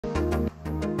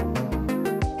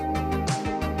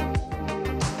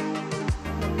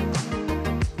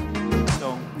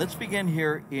Let's begin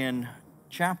here in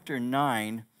chapter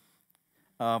 9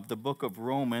 of the book of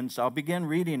Romans. I'll begin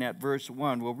reading at verse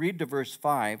 1. We'll read to verse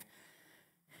 5.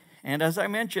 And as I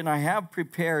mentioned, I have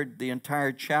prepared the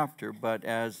entire chapter, but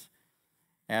as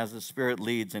the Spirit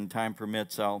leads and time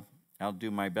permits, I'll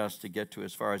do my best to get to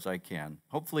as far as I can.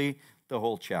 Hopefully, the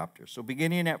whole chapter. So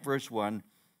beginning at verse 1,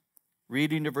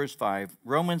 reading to verse 5,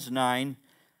 Romans 9,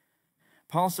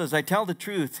 Paul says, I tell the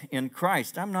truth in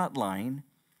Christ, I'm not lying.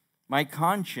 My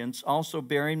conscience also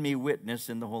bearing me witness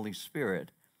in the Holy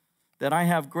Spirit, that I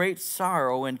have great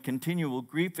sorrow and continual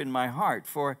grief in my heart,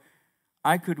 for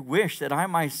I could wish that I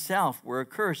myself were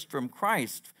accursed from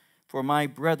Christ for my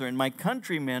brethren, my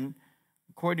countrymen,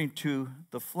 according to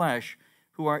the flesh,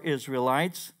 who are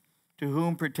Israelites, to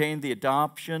whom pertain the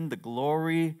adoption, the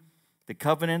glory, the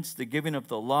covenants, the giving of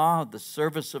the law, the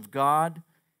service of God,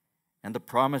 and the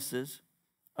promises,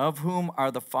 of whom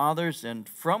are the fathers, and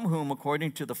from whom,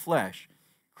 according to the flesh,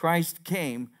 Christ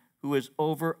came, who is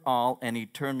over all and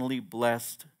eternally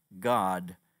blessed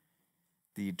God.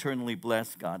 The eternally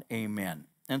blessed God. Amen.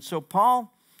 And so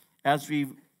Paul, as we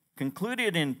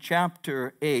concluded in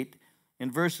chapter 8,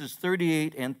 in verses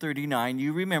 38 and 39,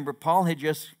 you remember Paul had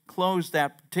just closed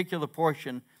that particular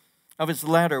portion of his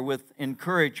letter with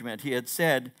encouragement. He had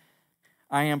said,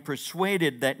 I am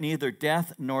persuaded that neither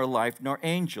death nor life nor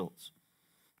angels,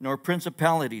 nor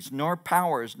principalities, nor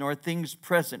powers, nor things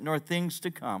present, nor things to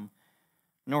come,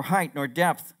 nor height, nor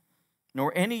depth,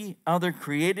 nor any other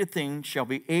created thing shall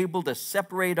be able to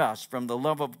separate us from the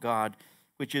love of God,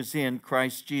 which is in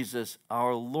Christ Jesus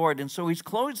our Lord. And so he's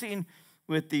closing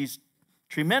with these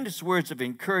tremendous words of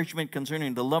encouragement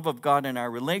concerning the love of God and our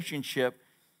relationship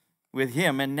with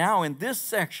him. And now in this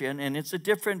section, and it's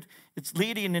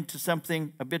leading into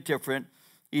something a bit different,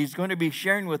 he's going to be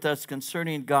sharing with us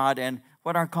concerning God and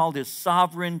what are called his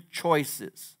sovereign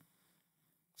choices.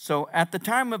 So at the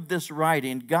time of this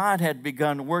writing, God had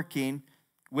begun working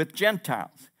with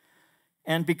Gentiles.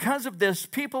 And because of this,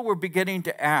 people were beginning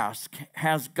to ask,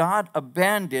 has God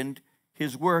abandoned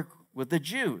his work with the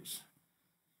Jews?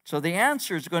 So the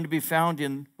answer is going to be found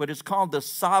in what is called the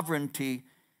sovereignty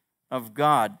of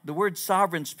God. The word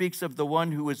sovereign speaks of the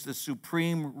one who is the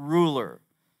supreme ruler.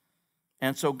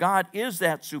 And so God is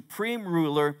that supreme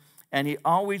ruler, and he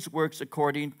always works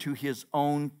according to his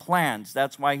own plans.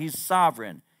 That's why he's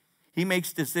sovereign. He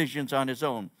makes decisions on his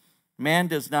own. Man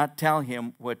does not tell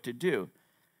him what to do.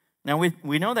 Now,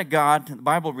 we know that God, the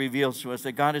Bible reveals to us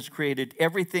that God has created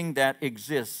everything that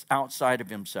exists outside of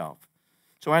himself.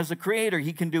 So as the creator,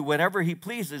 he can do whatever he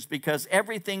pleases because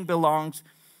everything belongs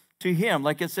to him.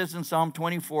 Like it says in Psalm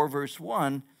 24, verse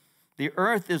 1, the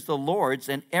earth is the Lord's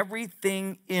and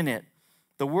everything in it,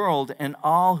 the world and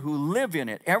all who live in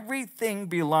it. Everything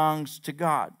belongs to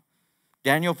God.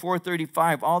 Daniel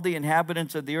 4:35, all the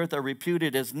inhabitants of the earth are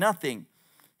reputed as nothing.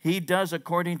 He does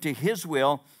according to his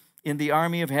will in the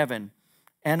army of heaven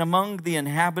and among the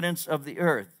inhabitants of the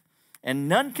earth. And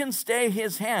none can stay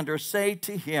his hand or say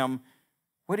to him,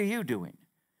 what are you doing?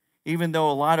 Even though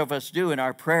a lot of us do in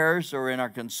our prayers or in our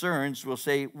concerns, we'll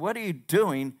say, what are you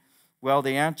doing? Well,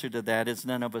 the answer to that is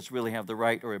none of us really have the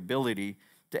right or ability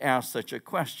to ask such a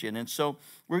question. And so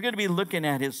we're going to be looking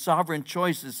at his sovereign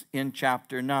choices in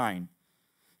chapter 9.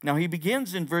 Now, he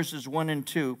begins in verses 1 and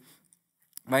 2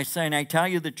 by saying, I tell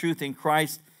you the truth in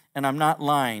Christ, and I'm not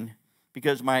lying,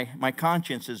 because my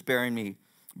conscience is bearing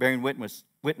witness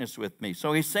with me.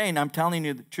 So he's saying, I'm telling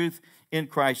you the truth in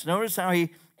Christ. Notice how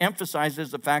he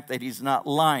emphasizes the fact that he's not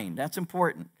lying. That's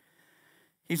important.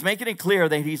 He's making it clear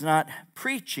that he's not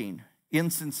preaching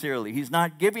insincerely. He's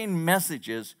not giving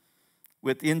messages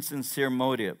with insincere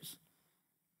motives.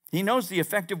 He knows the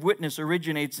effective witness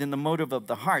originates in the motive of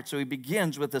the heart, so he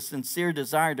begins with a sincere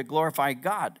desire to glorify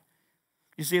God.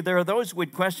 You see, there are those who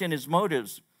would question his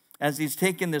motives as he's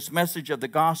taken this message of the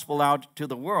gospel out to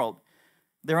the world.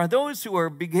 There are those who are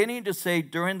beginning to say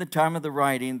during the time of the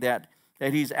writing that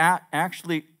he's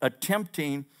actually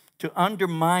attempting to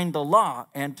undermine the law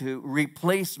and to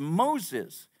replace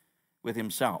Moses with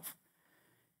himself.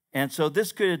 And so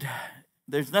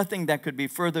there's nothing that could be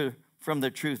further from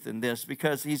the truth in this,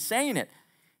 because he's saying it.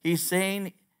 He's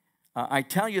saying, I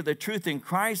tell you the truth in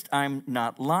Christ, I'm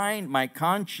not lying. My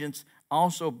conscience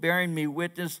also bearing me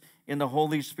witness in the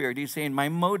Holy Spirit. He's saying, my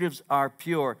motives are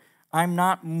pure. I'm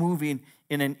not moving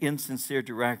in an insincere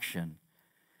direction.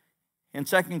 In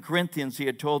 2 Corinthians, he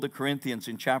had told the Corinthians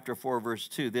in chapter 4, verse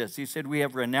 2, this. He said, we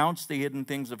have renounced the hidden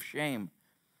things of shame,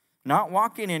 not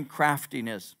walking in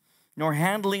craftiness, nor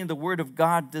handling the word of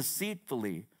God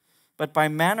deceitfully, but by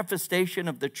manifestation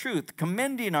of the truth,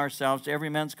 commending ourselves to every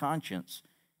man's conscience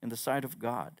in the sight of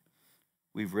God.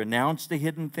 We've renounced the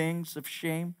hidden things of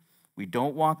shame. we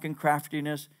don't walk in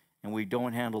craftiness, and we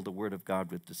don't handle the word of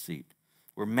God with deceit.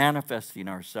 We're manifesting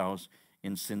ourselves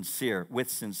with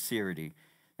sincerity.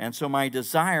 And so my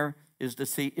desire is to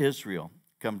see Israel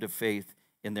come to faith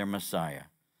in their Messiah.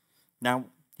 Now,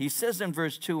 he says in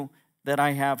verse 2 that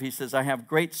I have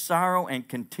great sorrow and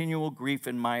continual grief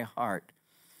in my heart.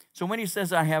 So when he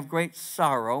says I have great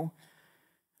sorrow,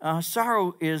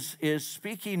 sorrow is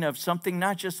speaking of something,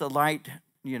 not just a light,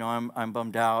 I'm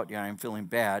bummed out, I'm feeling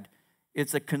bad.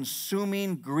 It's a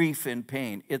consuming grief and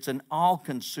pain. It's an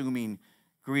all-consuming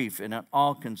grief and an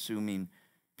all-consuming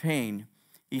pain.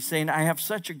 He's saying, I have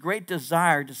such a great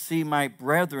desire to see my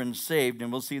brethren saved,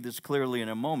 and we'll see this clearly in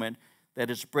a moment, that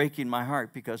it's breaking my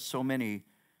heart because so many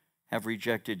have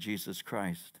rejected Jesus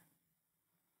Christ.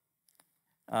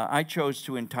 I chose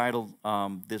to entitle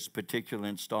this particular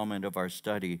installment of our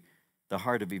study, The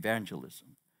Heart of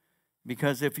Evangelism.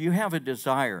 Because if you have a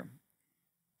desire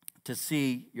to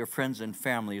see your friends and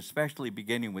family, especially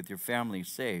beginning with your family,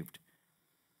 saved,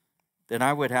 then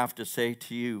I would have to say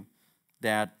to you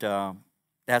that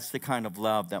that's the kind of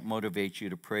love that motivates you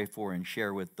to pray for and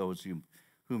share with those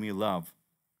whom you love.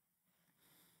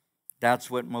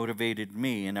 That's what motivated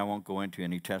me, and I won't go into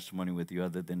any testimony with you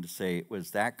other than to say it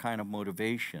was that kind of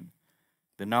motivation,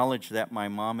 the knowledge that my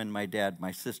mom and my dad,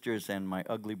 my sisters and my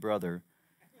ugly brother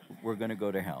were going to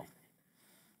go to hell.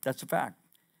 That's a fact.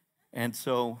 And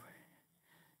so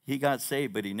he got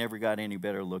saved, but he never got any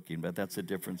better looking, but that's a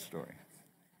different story.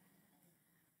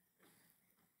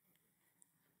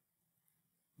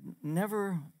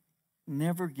 Never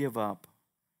give up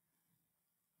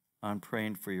on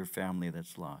praying for your family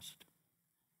that's lost.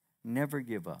 Never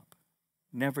give up.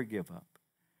 Never give up.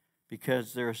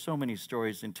 Because there are so many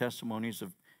stories and testimonies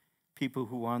of people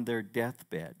who on their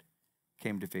deathbed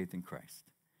came to faith in Christ.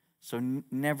 So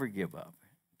never give up.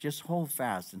 Just hold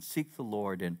fast and seek the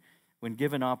Lord, and when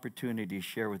given opportunity,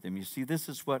 share with him. You see, this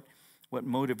is what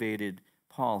motivated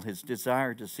Paul, his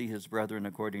desire to see his brethren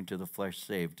according to the flesh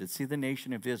saved, to see the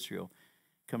nation of Israel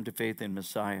come to faith in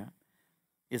Messiah.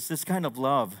 It's this kind of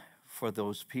love for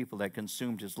those people that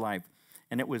consumed his life.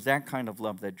 And it was that kind of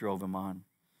love that drove him on.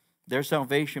 Their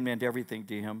salvation meant everything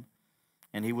to him,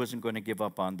 and he wasn't going to give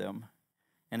up on them.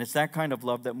 And it's that kind of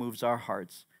love that moves our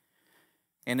hearts.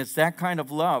 And it's that kind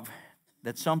of love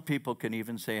that some people can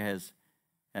even say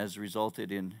has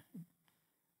resulted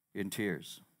in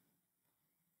tears.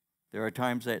 There are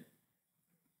times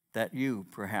that you,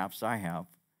 perhaps I have,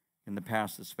 in the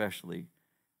past especially,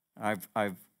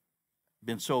 I've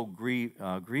been so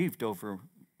grieved over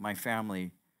my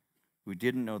family who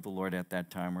didn't know the Lord at that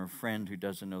time, or a friend who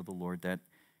doesn't know the Lord, that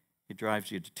it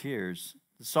drives you to tears.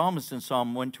 The psalmist in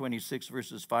Psalm 126,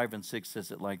 verses 5 and 6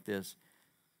 says it like this: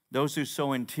 those who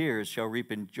sow in tears shall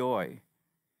reap in joy.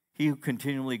 He who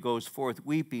continually goes forth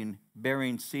weeping,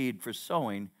 bearing seed for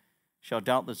sowing, shall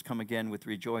doubtless come again with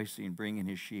rejoicing, bringing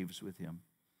his sheaves with him.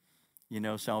 You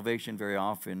know, salvation very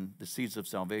often, the seeds of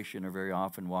salvation are very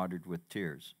often watered with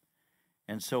tears.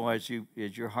 And so as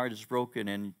your heart is broken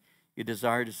and you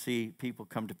desire to see people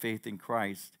come to faith in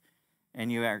Christ,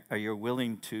 and you're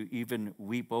willing to even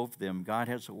weep over them, God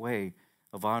has a way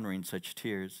of honoring such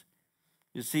tears.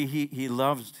 You see, he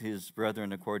loves his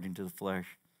brethren according to the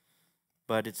flesh,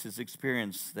 but it's his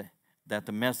experience that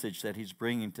the message that he's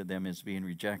bringing to them is being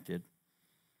rejected.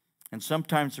 And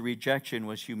sometimes the rejection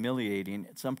was humiliating.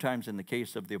 Sometimes in the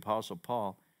case of the Apostle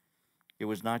Paul, it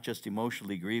was not just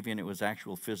emotionally grieving, it was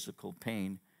actual physical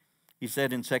pain. He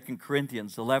said in 2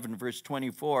 Corinthians 11, verse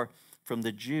 24, from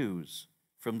the Jews,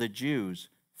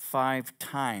 5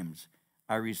 times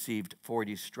I received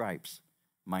 40 stripes,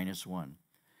 minus 1.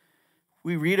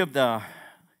 We read of the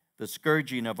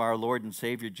scourging of our Lord and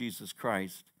Savior Jesus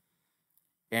Christ,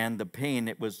 and the pain.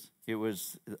 It was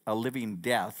a living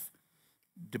death,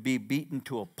 to be beaten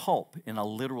to a pulp in a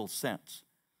literal sense,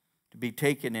 to be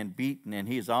taken and beaten. And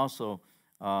he is also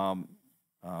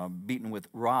beaten with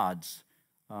rods.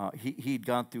 He'd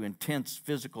gone through intense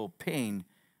physical pain.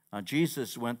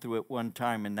 Jesus went through it one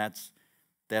time, and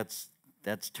that's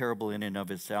terrible in and of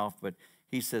itself. But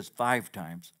he says 5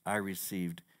 times I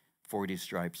received 40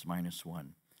 stripes minus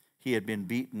 1. He had been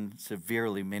beaten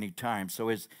severely many times. So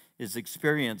his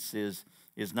experience is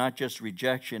not just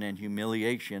rejection and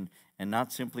humiliation, and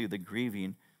not simply the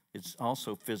grieving, it's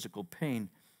also physical pain.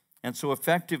 And so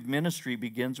effective ministry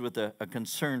begins with a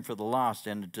concern for the lost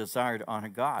and a desire to honor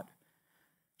God.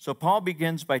 So Paul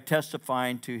begins by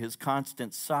testifying to his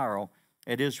constant sorrow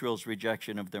at Israel's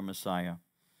rejection of their Messiah.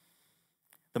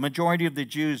 The majority of the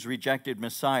Jews rejected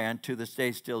Messiah, and to this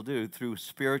day still do, through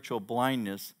spiritual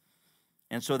blindness.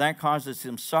 And so that causes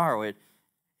him sorrow.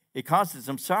 It causes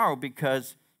him sorrow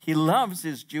because he loves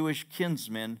his Jewish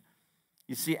kinsmen,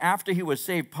 You see, after he was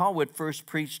saved, Paul would first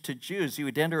preach to Jews. He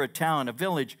would enter a town, a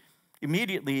village.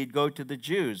 Immediately, he'd go to the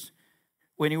Jews.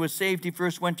 When he was saved, he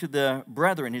first went to the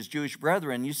brethren, his Jewish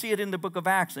brethren. You see it in the book of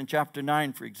Acts in chapter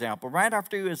 9, for example. Right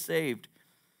after he was saved,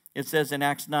 it says in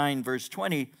Acts 9, verse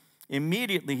 20,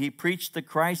 immediately he preached the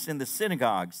Christ in the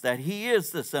synagogues, that he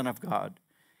is the Son of God.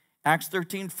 Acts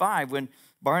 13:5, when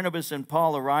Barnabas and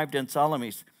Paul arrived in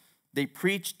Salamis, they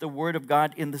preached the word of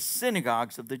God in the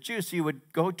synagogues of the Jews. He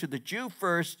would go to the Jew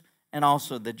first and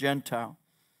also the Gentile.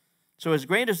 So his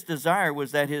greatest desire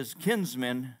was that his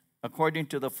kinsmen, according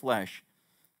to the flesh,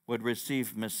 would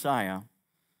receive Messiah.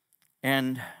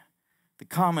 And the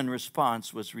common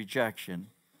response was rejection.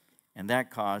 And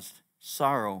that caused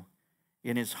sorrow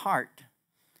in his heart.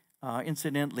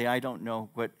 Incidentally, I don't know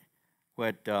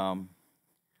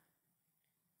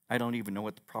I don't even know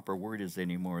what the proper word is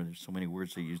anymore. There's so many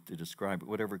words they use to describe it.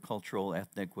 Whatever cultural,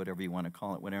 ethnic, whatever you want to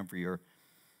call it, whatever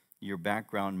your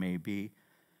background may be,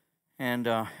 and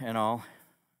all.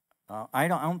 I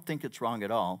don't think it's wrong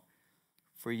at all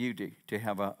for you to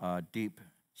have a deep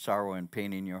sorrow and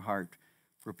pain in your heart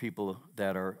for people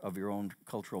that are of your own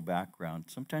cultural background.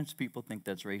 Sometimes people think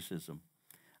that's racism.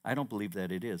 I don't believe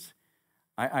that it is.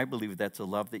 I believe that's a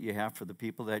love that you have for the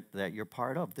people that you're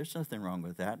part of. There's nothing wrong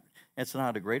with that. It's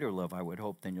not a greater love, I would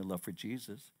hope, than your love for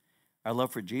Jesus. Our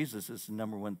love for Jesus is the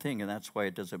number one thing, and that's why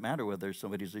it doesn't matter whether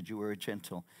somebody's a Jew or a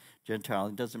Gentile.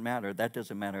 It doesn't matter. That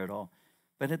doesn't matter at all.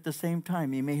 But at the same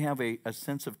time, you may have a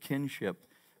sense of kinship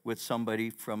with somebody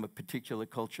from a particular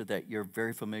culture that you're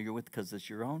very familiar with because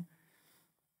it's your own.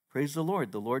 Praise the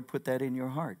Lord. The Lord put that in your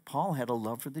heart. Paul had a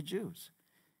love for the Jews.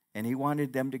 And he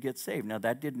wanted them to get saved. Now,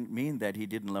 that didn't mean that he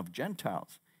didn't love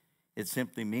Gentiles. It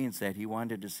simply means that he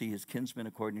wanted to see his kinsmen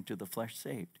according to the flesh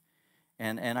saved.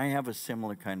 And I have a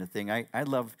similar kind of thing. I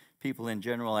love people in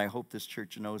general. I hope this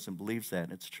church knows and believes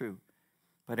that. It's true.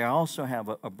 But I also have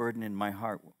a burden in my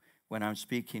heart when I'm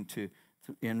speaking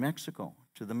in Mexico,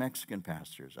 to the Mexican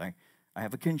pastors. I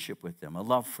have a kinship with them, a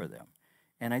love for them.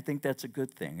 And I think that's a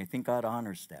good thing. I think God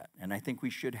honors that. And I think we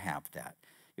should have that.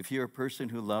 If you're a person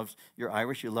who you're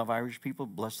Irish, you love Irish people,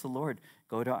 bless the Lord.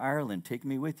 Go to Ireland. Take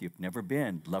me with you. If never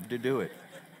been, love to do it.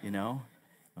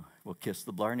 We'll kiss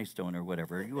the Blarney Stone or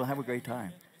whatever. You will have a great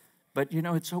time. But,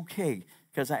 it's okay,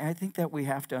 because I think that we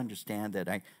have to understand that.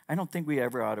 I don't think we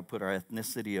ever ought to put our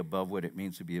ethnicity above what it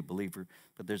means to be a believer,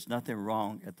 but there's nothing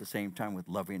wrong at the same time with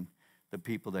loving the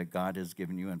people that God has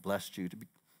given you and blessed you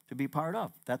to be part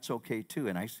of. That's okay, too,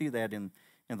 and I see that in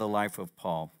the life of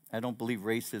Paul. I don't believe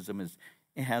racism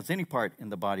has any part in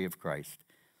the body of Christ.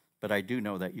 But I do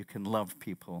know that you can love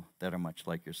people that are much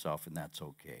like yourself, and that's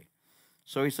okay.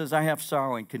 So he says, I have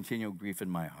sorrow and continual grief in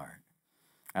my heart.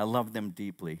 I love them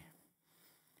deeply.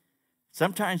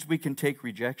 Sometimes we can take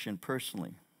rejection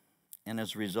personally, and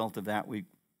as a result of that, we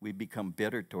become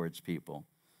bitter towards people.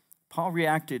 Paul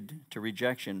reacted to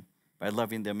rejection by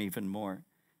loving them even more.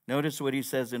 Notice what he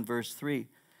says in verse 3.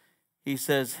 He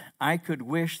says, I could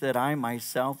wish that I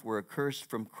myself were accursed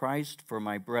from Christ for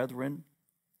my brethren,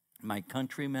 my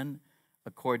countrymen,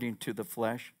 according to the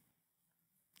flesh.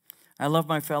 I love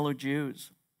my fellow Jews.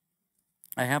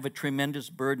 I have a tremendous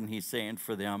burden, he's saying,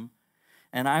 for them,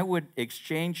 and I would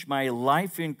exchange my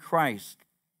life in Christ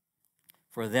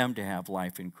for them to have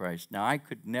life in Christ. Now, I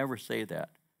could never say that.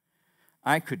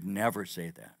 I could never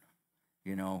say that.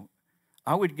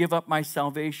 I would give up my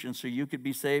salvation so you could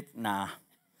be saved? Nah.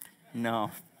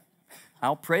 No.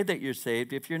 I'll pray that you're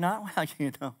saved. If you're not,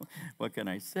 well, what can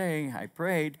I say? I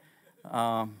prayed.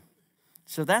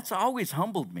 So that's always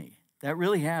humbled me. That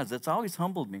really has. That's always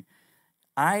humbled me.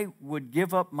 I would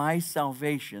give up my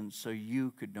salvation so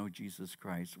you could know Jesus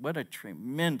Christ. What a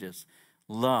tremendous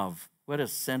love. What a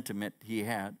sentiment he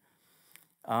had.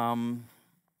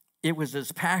 It was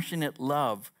his passionate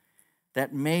love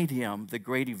that made him the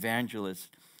great evangelist.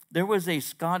 There was a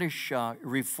Scottish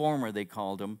reformer, they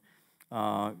called him,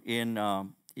 in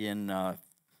the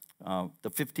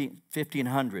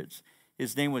 1500s.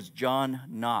 His name was John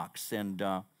Knox, and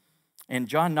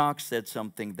John Knox said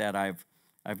something that I've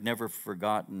never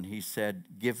forgotten. He said,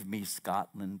 "Give me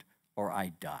Scotland, or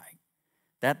I die."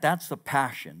 That's the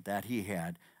passion that he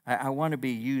had. I want to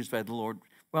be used by the Lord.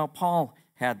 Well, Paul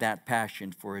had that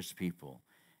passion for his people,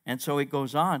 and so it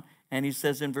goes on, and he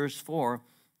says in verse 4,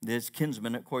 "This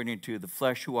kinsmen according to the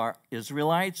flesh, who are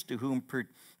Israelites, to whom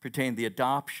pertain the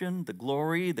adoption, the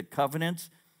glory, the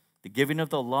covenants, the giving of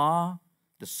the law,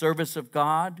 the service of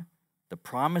God, the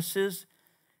promises."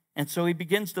 And so he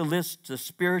begins to list the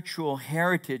spiritual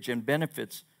heritage and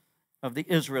benefits of the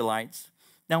Israelites.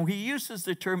 Now, he uses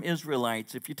the term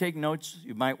Israelites. If you take notes,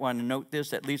 you might want to note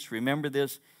this, at least remember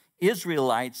this.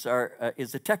 Israelites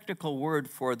is a technical word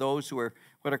for those who are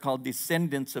what are called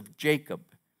descendants of Jacob.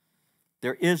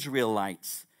 They're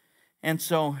Israelites. And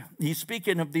so he's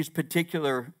speaking of these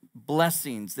particular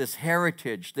blessings, this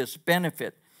heritage, this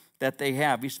benefit that they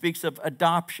have. He speaks of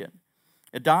adoption.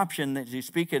 Adoption that he's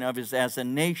speaking of is as a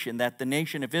nation, that the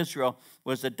nation of Israel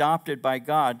was adopted by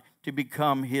God to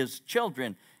become his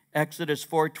children. Exodus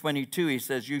 4:22, he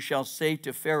says, "You shall say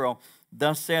to Pharaoh,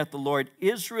 thus saith the Lord,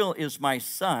 Israel is my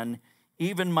son,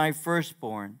 even my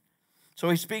firstborn." So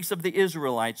he speaks of the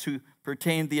Israelites who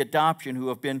pertain the adoption, who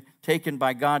have been taken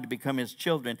by God to become his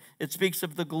children. It speaks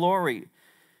of the glory.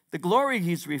 The glory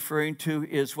he's referring to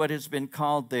is what has been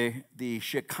called the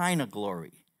Shekinah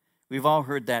glory. We've all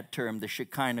heard that term, the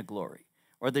Shekinah glory,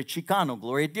 or the Chicano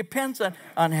glory. It depends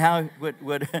on how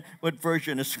what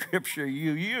version of Scripture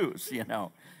you use, you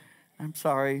know. I'm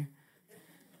sorry.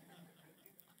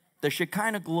 The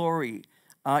Shekinah glory.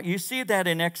 You see that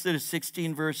in Exodus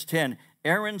 16, verse 10.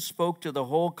 Aaron spoke to the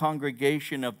whole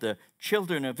congregation of the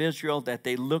children of Israel that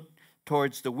they looked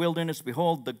towards the wilderness.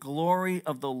 Behold, the glory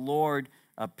of the Lord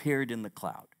appeared in the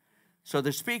cloud. So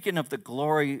they're speaking of the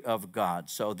glory of God.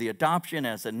 So the adoption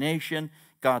as a nation,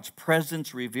 God's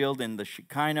presence revealed in the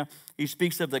Shekinah. He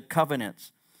speaks of the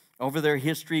covenants. Over their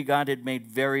history, God had made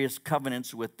various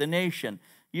covenants with the nation.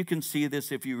 You can see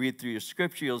this if you read through your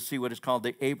scripture. You'll see what is called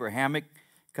the Abrahamic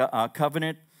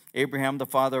covenant. Abraham, the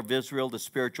father of Israel, the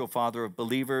spiritual father of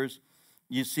believers.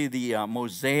 You see the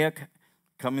Mosaic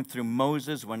coming through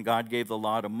Moses when God gave the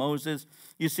law to Moses.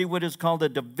 You see what is called the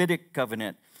Davidic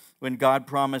covenant when God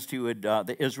promised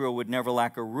that Israel would never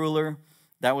lack a ruler.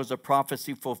 That was a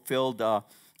prophecy fulfilled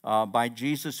by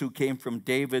Jesus, who came from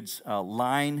David's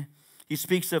line. He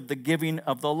speaks of the giving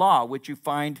of the law, which you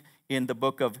find in the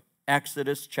book of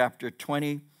Exodus chapter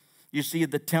 20. You see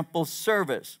the temple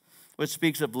service, which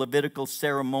speaks of Levitical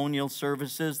ceremonial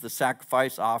services, the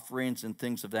sacrifice offerings and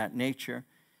things of that nature.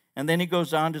 And then he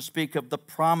goes on to speak of the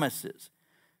promises.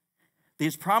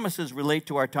 These promises relate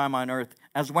to our time on earth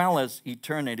as well as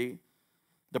eternity.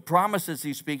 The promises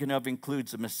he's speaking of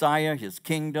includes the Messiah, his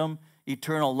kingdom,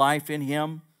 eternal life in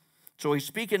him. So he's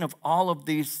speaking of all of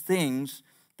these things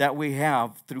that we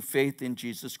have through faith in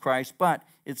Jesus Christ, but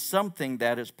it's something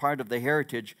that is part of the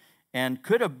heritage and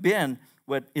could have been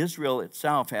what Israel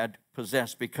itself had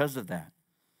possessed because of that.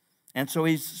 And so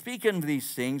he's speaking of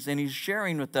these things, and he's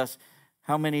sharing with us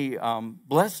how many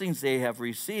blessings they have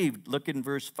received. Look in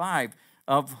verse 5,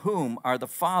 of whom are the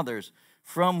fathers,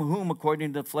 from whom,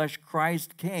 according to the flesh,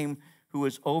 Christ came, who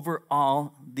is over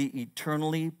all, the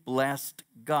eternally blessed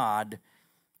God.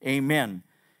 Amen.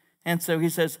 And so he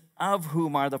says, of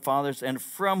whom are the fathers, and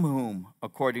from whom,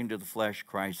 according to the flesh,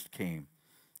 Christ came.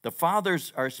 The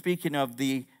fathers are speaking of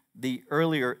the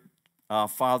earlier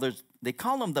fathers. They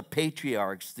call them the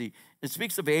patriarchs. It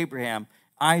speaks of Abraham,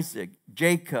 Isaac,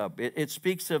 Jacob. It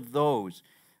speaks of those,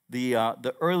 the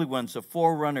early ones, the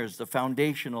forerunners, the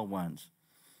foundational ones.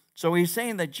 So he's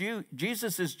saying that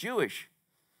Jesus is Jewish.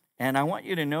 And I want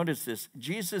you to notice this.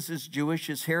 Jesus is Jewish.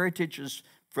 His heritage is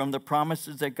from the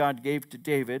promises that God gave to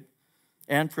David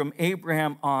and from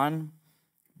Abraham on.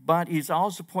 But he's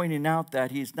also pointing out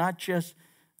that he's not just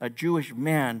a Jewish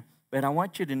man, but I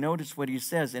want you to notice what he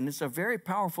says. And it's a very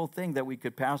powerful thing that we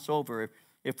could pass over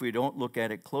if we don't look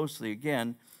at it closely.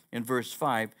 Again, in verse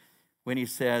 5, when he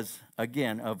says,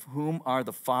 again, of whom are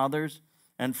the fathers,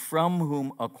 and from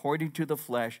whom, according to the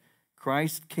flesh,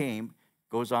 Christ came,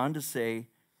 goes on to say,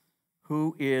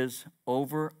 who is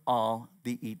over all,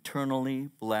 the eternally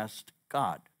blessed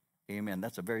God. Amen.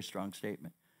 That's a very strong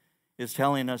statement. It's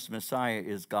telling us Messiah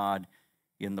is God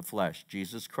in the flesh.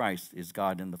 Jesus Christ is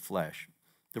God in the flesh.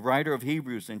 The writer of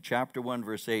Hebrews in chapter 1,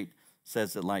 verse 8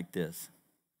 says it like this.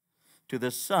 To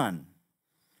the Son,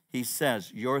 he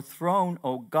says, your throne,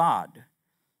 O God,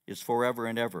 is forever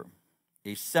and ever.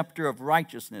 A scepter of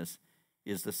righteousness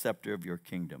is the scepter of your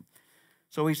kingdom.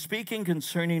 So he's speaking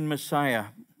concerning Messiah.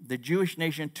 The Jewish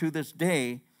nation to this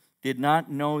day did not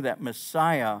know that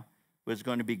Messiah was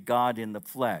going to be God in the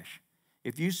flesh.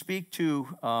 If you speak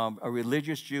to a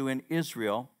religious Jew in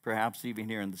Israel, perhaps even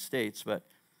here in the States, but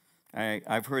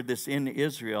I've heard this in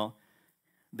Israel,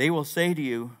 they will say to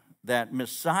you that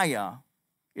Messiah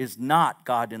is not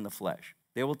God in the flesh.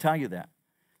 They will tell you that.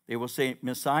 They will say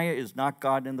Messiah is not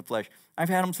God in the flesh. I've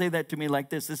had them say that to me like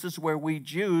this. This is where we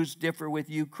Jews differ with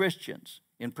you Christians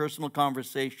in personal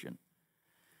conversation.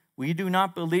 We do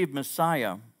not believe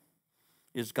Messiah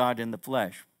is God in the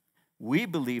flesh. We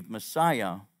believe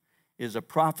Messiah is a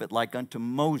prophet like unto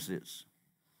Moses,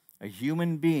 a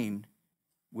human being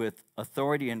with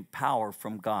authority and power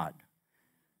from God.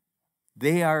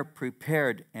 They are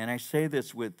prepared, and I say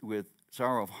this with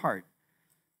sorrow of heart,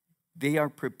 they are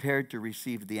prepared to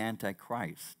receive the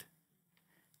Antichrist,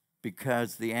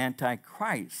 because the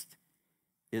Antichrist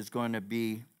is going to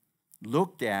be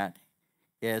looked at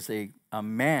as a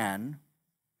man,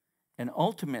 and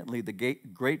ultimately the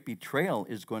great betrayal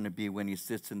is going to be when he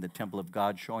sits in the temple of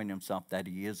God showing himself that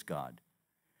he is God.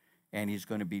 And he's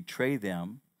going to betray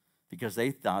them because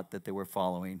they thought that they were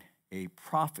following a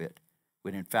prophet,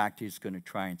 when in fact he's going to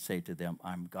try and say to them,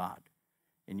 I'm God,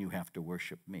 and you have to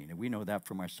worship me. And we know that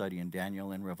from our study in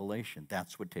Daniel and Revelation.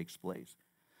 That's what takes place.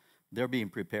 They're being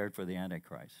prepared for the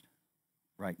Antichrist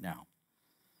right now.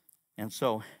 And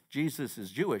so Jesus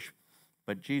is Jewish,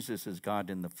 but Jesus is God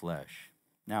in the flesh.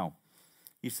 Now,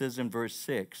 he says in verse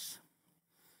 6,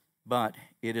 but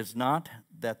it is not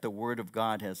that the word of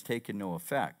God has taken no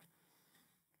effect,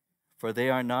 for they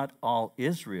are not all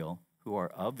Israel who are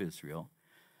of Israel.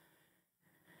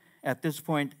 At this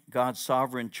point, God's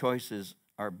sovereign choices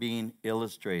are being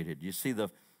illustrated. You see, the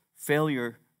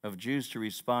failure of Jews to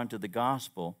respond to the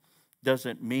gospel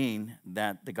doesn't mean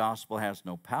that the gospel has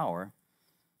no power.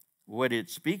 What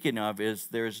it's speaking of is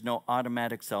there's no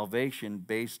automatic salvation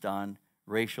based on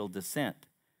racial descent.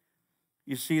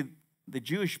 You see, the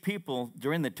Jewish people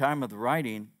during the time of the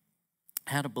writing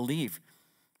had a belief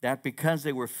that because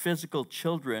they were physical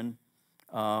children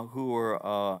who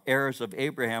were heirs of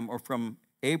Abraham or from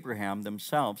Abraham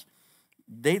themselves,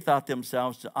 they thought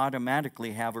themselves to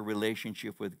automatically have a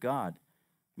relationship with God.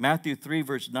 Matthew 3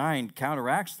 verse 9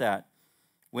 counteracts that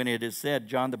when it is said,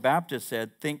 John the Baptist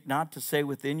said, think not to say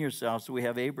within yourselves, we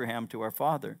have Abraham to our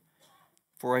father.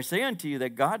 For I say unto you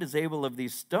that God is able of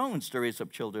these stones to raise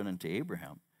up children unto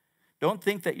Abraham. Don't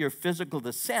think that your physical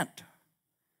descent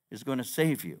is going to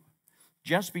save you.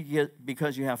 Just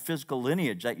because you have physical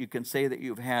lineage, that you can say that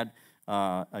you've had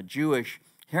a Jewish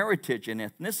heritage and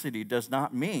ethnicity, does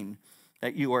not mean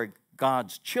that you are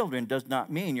God's children, does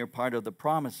not mean you're part of the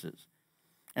promises.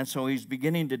 And so he's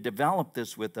beginning to develop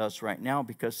this with us right now,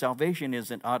 because salvation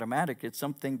isn't automatic. It's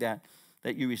something that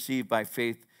you receive by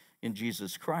faith in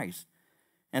Jesus Christ.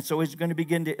 And so he's going to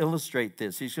begin to illustrate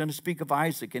this. He's going to speak of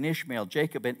Isaac and Ishmael,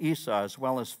 Jacob and Esau, as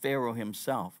well as Pharaoh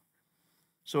himself.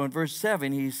 So in verse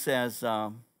 7, he says,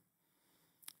 well,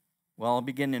 I'll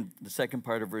begin in the second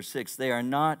part of verse 6. They are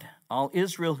not all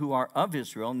Israel who are of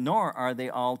Israel, nor are they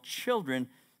all children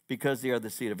because they are the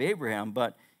seed of Abraham.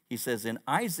 But he says, in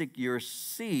Isaac your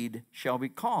seed shall be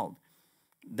called.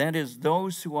 That is,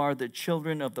 those who are the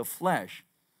children of the flesh.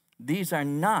 These are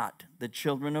not the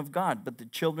children of God, but the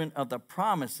children of the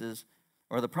promises,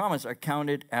 or the promise, are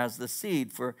counted as the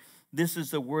seed. For this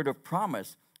is the word of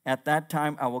promise. At that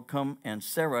time I will come, and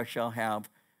Sarah shall have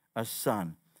a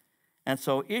son. And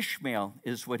so Ishmael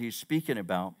is what he's speaking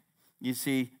about. You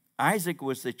see, Isaac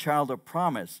was the child of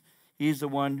promise. He's the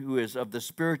one who is of the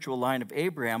spiritual line of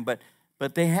Abraham, but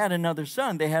they had another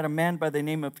son. They had a man by the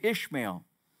name of Ishmael.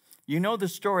 You know the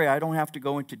story. I don't have to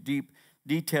go into deep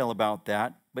detail about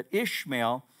that. But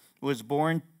Ishmael was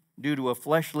born due to a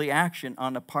fleshly action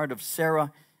on the part of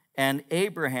Sarah and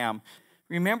Abraham.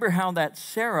 Remember how that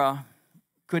Sarah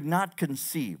could not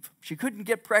conceive. She couldn't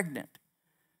get pregnant.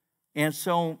 And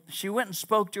so she went and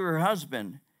spoke to her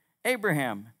husband,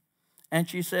 Abraham. And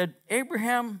she said,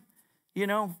 Abraham, you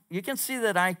know, you can see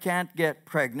that I can't get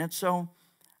pregnant, so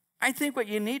I think what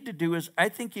you need to do is, I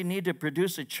think you need to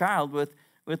produce a child with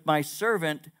my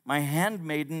servant, my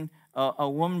handmaiden, a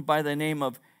woman by the name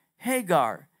of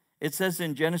Hagar. It says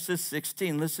in Genesis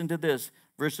 16, listen to this,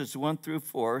 verses 1 through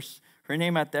 4. Her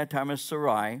name at that time is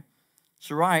Sarai.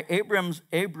 Sarai,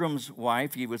 Abram's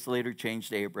wife, he was later changed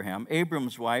to Abraham.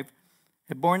 Abram's wife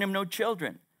had borne him no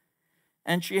children.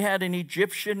 And she had an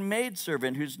Egyptian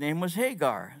maidservant whose name was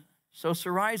Hagar. So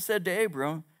Sarai said to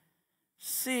Abram,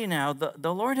 see now,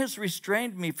 the Lord has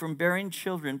restrained me from bearing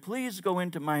children. Please go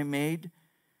into my maid.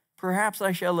 Perhaps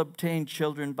I shall obtain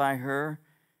children by her.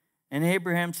 And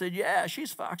Abraham said, yeah,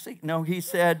 she's foxy. No, he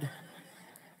said,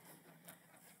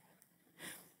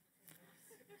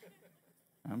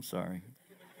 I'm sorry.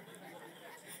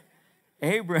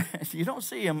 Abram, you don't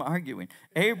see him arguing.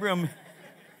 Abram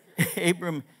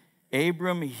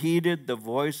heeded the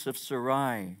voice of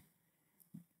Sarai.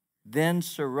 Then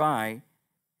Sarai,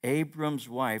 Abram's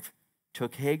wife,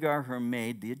 took Hagar, her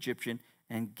maid, the Egyptian,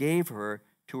 and gave her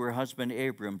to her husband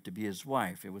Abram to be his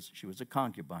wife. She was a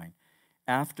concubine.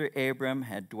 After Abram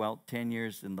had dwelt 10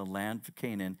 years in the land of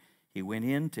Canaan, he went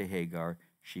in to Hagar.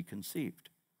 She conceived.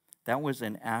 That was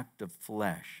an act of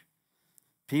flesh.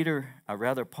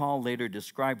 Paul later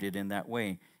described it in that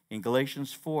way. In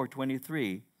Galatians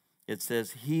 4:23, it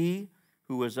says, he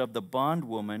who was of the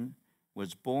bondwoman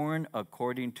was born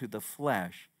according to the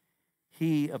flesh,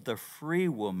 he of the free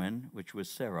woman, which was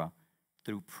Sarah,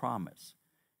 through promise.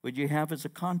 would you have as a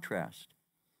contrast?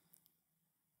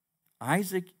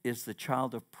 Isaac is the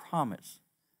child of promise.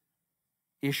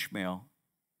 Ishmael,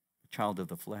 the child of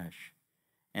the flesh.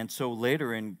 And so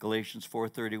later in Galatians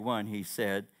 4:31, he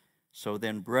said, so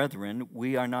then, brethren,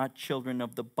 we are not children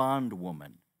of the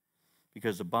bondwoman,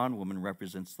 because the bondwoman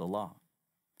represents the law.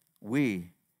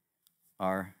 We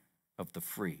are of the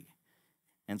free.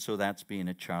 And so that's being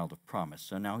a child of promise.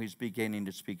 So now he's beginning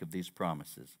to speak of these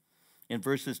promises. In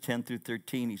verses 10 through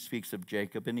 13, he speaks of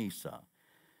Jacob and Esau.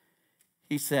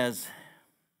 He says,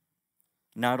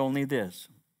 not only this,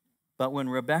 but when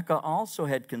Rebekah also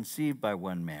had conceived by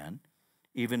one man,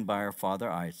 even by her father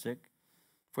Isaac,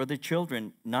 for the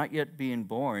children not yet being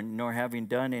born, nor having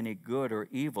done any good or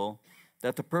evil,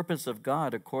 that the purpose of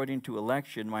God according to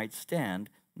election might stand,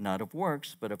 not of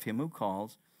works, but of him who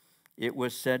calls, it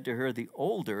was said to her, the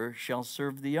older shall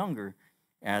serve the younger,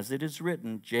 as it is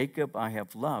written, Jacob I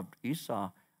have loved,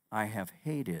 Esau I have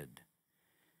hated.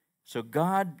 So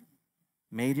God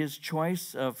made his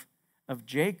choice of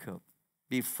Jacob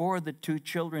before the two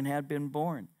children had been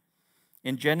born.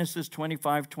 In Genesis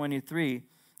 25:23,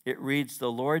 it reads,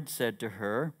 the Lord said to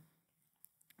her,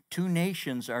 two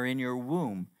nations are in your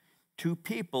womb, two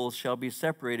peoples shall be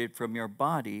separated from your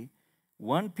body,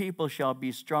 one people shall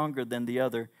be stronger than the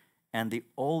other, and the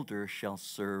older shall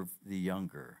serve the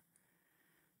younger.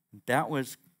 That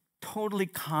was totally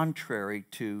contrary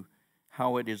to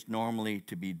how it is normally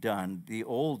to be done. The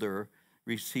older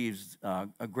receives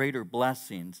a greater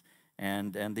blessings,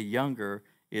 and the younger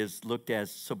is looked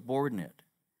as subordinate.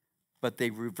 But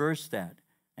they reversed that.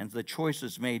 And the choice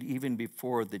was made even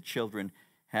before the children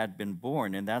had been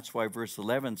born. And that's why verse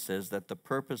 11 says that the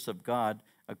purpose of God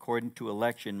according to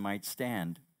election might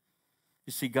stand.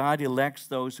 You see, God elects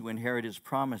those who inherit his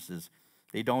promises.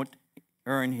 They don't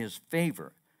earn his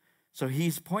favor. So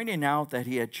he's pointing out that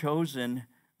he had chosen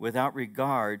without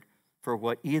regard for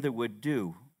what either would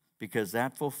do, because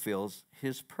that fulfills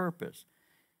his purpose.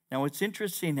 Now it's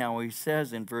interesting how he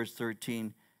says in verse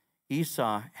 13,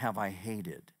 Esau have I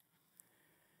hated.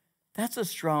 That's a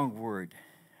strong word.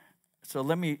 So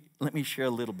let me share a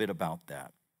little bit about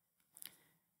that.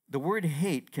 The word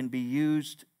hate can be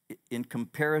used in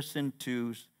comparison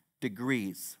to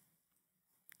degrees.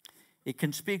 It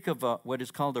can speak of what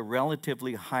is called a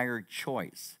relatively higher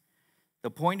choice.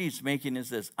 The point he's making is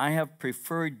this: I have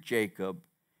preferred Jacob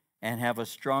and have a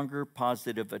stronger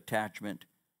positive attachment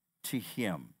to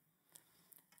him.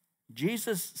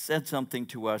 Jesus said something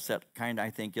to us that I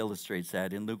think, illustrates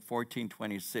that in Luke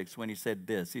 14:26 when he said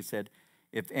this. He said,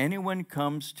 if anyone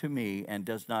comes to me and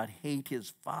does not hate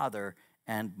his father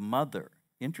and mother.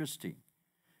 Interesting.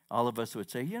 All of us would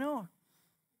say,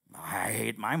 I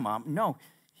hate my mom. No.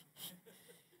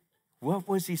 What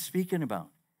was he speaking about?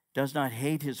 Does not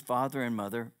hate his father and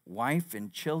mother, wife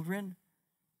and children,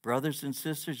 brothers and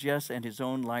sisters, yes, and his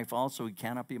own life also. He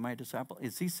cannot be my disciple.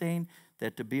 Is he saying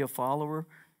that to be a follower,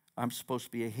 I'm supposed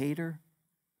to be a hater?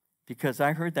 Because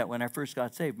I heard that when I first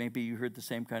got saved. Maybe you heard the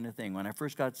same kind of thing. When I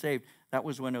first got saved, that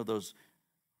was one of those,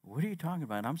 what are you talking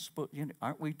about?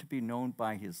 Aren't we to be known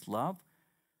by his love?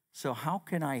 So how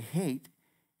can I hate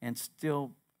and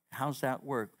still, how's that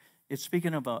work? It's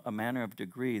speaking of a manner of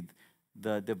degree.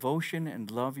 The devotion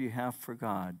and love you have for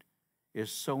God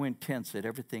is so intense that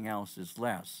everything else is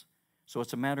less. So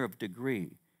it's a matter of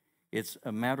degree. It's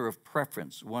a matter of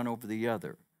preference, one over the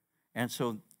other. And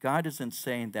so God isn't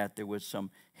saying that there was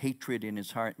some hatred in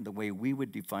his heart in the way we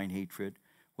would define hatred.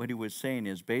 What he was saying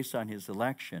is, based on his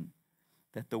election,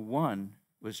 that the one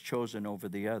was chosen over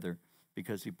the other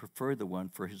because he preferred the one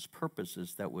for his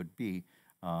purposes that would be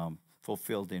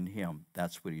fulfilled in him.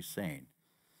 That's what he's saying.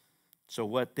 So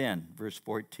what then? Verse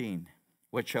 14.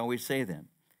 What shall we say then?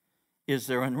 Is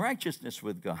there unrighteousness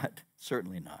with God?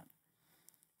 Certainly not.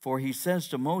 For he says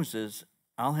to Moses,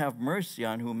 I'll have mercy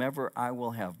on whomever I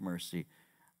will have mercy.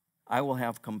 I will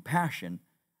have compassion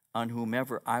on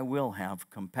whomever I will have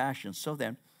compassion. So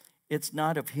then, it's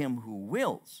not of him who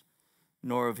wills,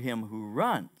 nor of him who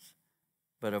runs,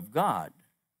 but of God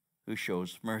who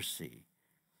shows mercy.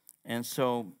 And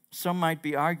so some might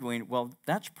be arguing, well,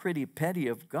 that's pretty petty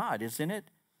of God, isn't it?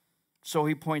 So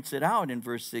he points it out in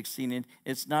verse 16, and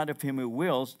it's not of him who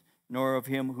wills, nor of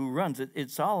him who runs.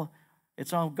 It's all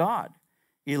God.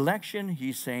 Election,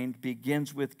 he's saying,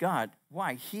 begins with God.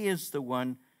 Why? He is the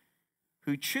one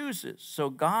who chooses. So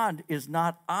God is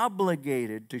not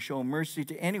obligated to show mercy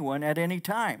to anyone at any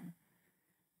time.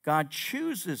 God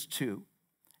chooses to,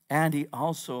 and he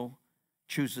also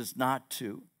chooses not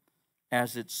to,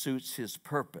 as it suits his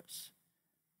purpose.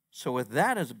 So with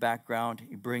that as a background,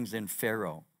 he brings in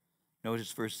Pharaoh.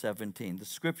 Notice verse 17. The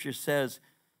scripture says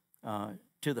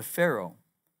to the Pharaoh,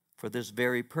 For this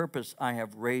very purpose I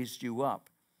have raised you up,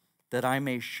 that I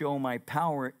may show my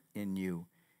power in you,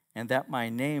 and that my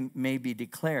name may be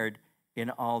declared in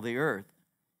all the earth.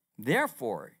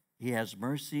 Therefore he has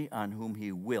mercy on whom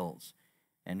he wills,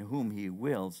 and whom he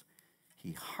wills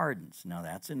he hardens. Now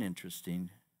that's an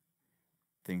interesting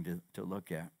thing to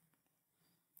look at.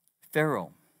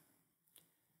 Pharaoh.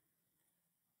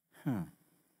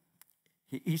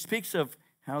 He speaks of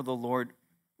how the Lord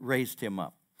raised him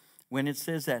up. When it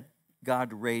says that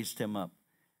God raised him up,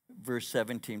 verse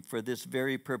 17, for this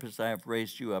very purpose I have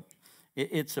raised you up,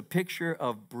 it's a picture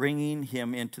of bringing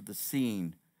him into the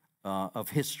scene of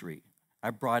history.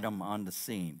 I brought him on the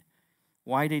scene.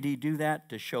 Why did he do that?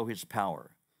 To show his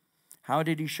power. How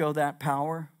did he show that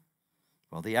power?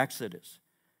 Well, the Exodus.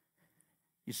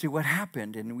 You see what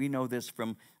happened, and we know this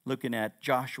from looking at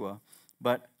Joshua,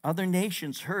 but other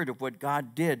nations heard of what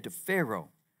God did to Pharaoh,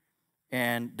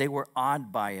 and they were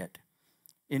awed by it.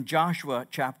 In Joshua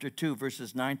chapter 2,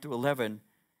 verses 9 through 11,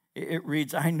 it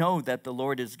reads, I know that the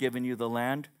Lord has given you the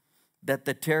land, that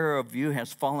the terror of you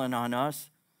has fallen on us,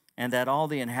 and that all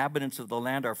the inhabitants of the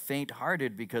land are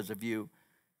faint-hearted because of you.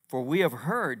 For we have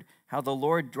heard how the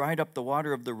Lord dried up the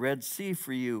water of the Red Sea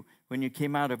for you when you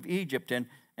came out of Egypt,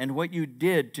 and what you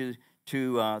did to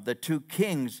the two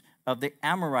kings of the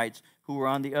Amorites who were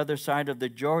on the other side of the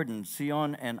Jordan,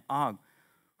 Sihon and Og,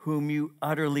 whom you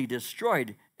utterly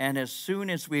destroyed. And as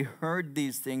soon as we heard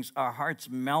these things, our hearts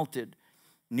melted.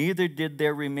 Neither did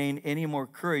there remain any more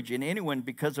courage in anyone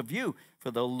because of you. For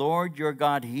the Lord your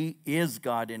God, he is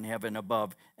God in heaven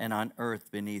above and on earth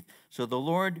beneath. So the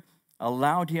Lord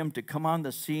allowed him to come on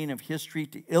the scene of history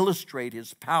to illustrate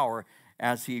his power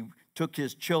as he took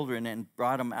his children and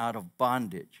brought them out of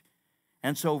bondage.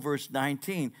 And so verse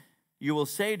 19, you will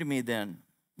say to me then,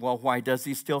 well, why does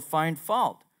he still find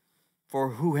fault?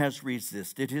 For who has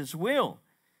resisted his will?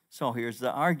 So here's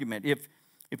the argument.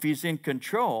 If he's in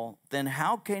control, then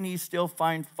how can he still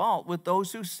find fault with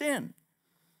those who sin?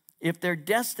 If their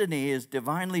destiny is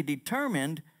divinely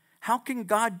determined, how can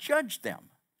God judge them?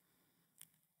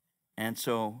 And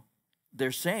so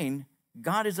they're saying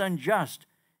God is unjust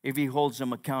if he holds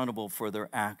them accountable for their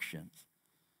actions.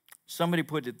 Somebody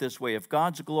put it this way, if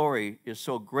God's glory is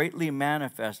so greatly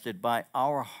manifested by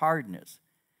our hardness,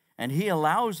 and he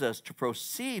allows us to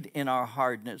proceed in our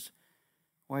hardness,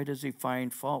 why does he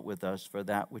find fault with us for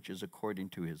that which is according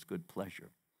to his good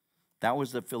pleasure? That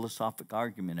was the philosophic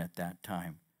argument at that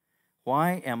time.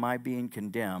 Why am I being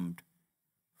condemned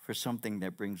for something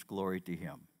that brings glory to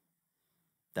him?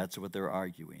 That's what they're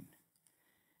arguing.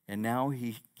 And now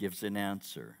he gives an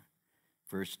answer.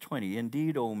 Verse 20,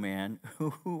 indeed, O man,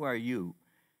 who are you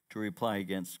to reply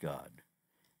against God?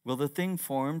 Will the thing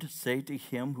formed say to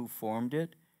him who formed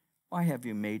it, why have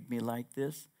you made me like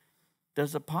this?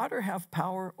 Does the potter have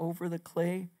power over the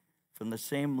clay from the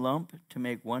same lump to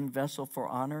make one vessel for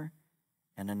honor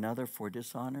and another for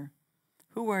dishonor?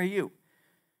 Who are you?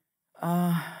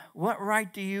 What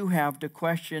right do you have to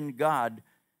question God,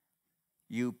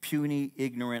 you puny,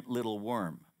 ignorant little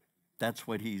worm? That's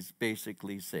what he's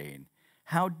basically saying.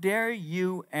 How dare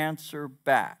you answer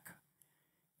back?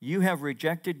 You have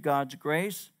rejected God's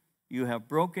grace, you have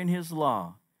broken his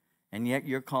law, and yet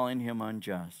you're calling him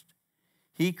unjust.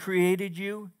 He created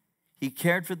you, he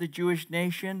cared for the Jewish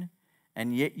nation,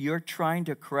 and yet you're trying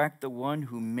to correct the one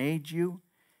who made you.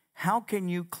 How can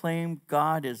you claim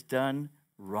God has done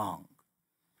wrong?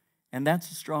 And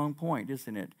that's a strong point,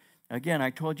 isn't it? Again, I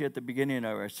told you at the beginning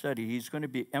of our study, he's going to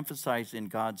be emphasizing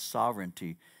God's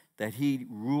sovereignty, that he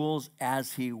rules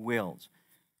as he wills.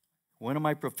 One of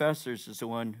my professors is the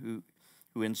one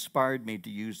who inspired me to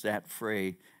use that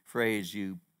phrase,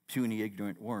 you puny,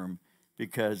 ignorant worm,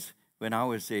 because when I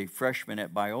was a freshman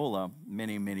at Biola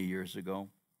many, many years ago,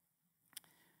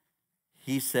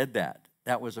 he said that.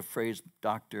 That was a phrase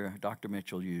Dr.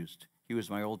 Mitchell used. He was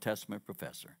my Old Testament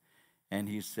professor. And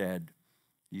he said,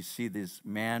 you see this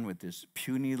man with this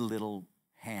puny little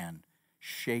hand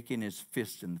shaking his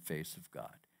fist in the face of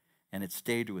God. And it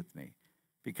stayed with me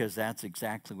because that's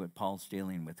exactly what Paul's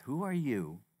dealing with. Who are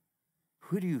you?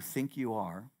 Who do you think you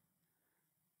are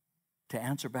to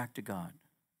answer back to God?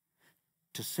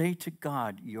 To say to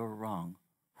God, you're wrong.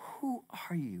 Who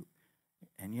are you?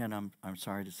 And yet, I'm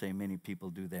sorry to say, many people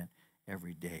do that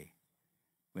every day.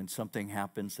 When something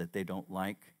happens that they don't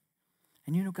like.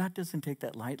 And you know, God doesn't take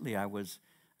that lightly. I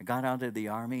got out of the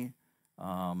Army.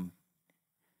 I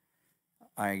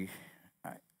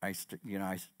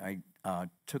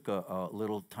took a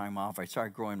little time off. I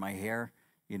started growing my hair.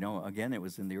 You know, again, it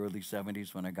was in the early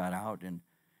 70s when I got out. And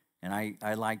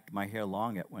I liked my hair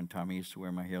long at one time. I used to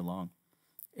wear my hair long.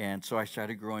 And so I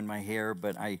started growing my hair,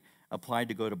 but I applied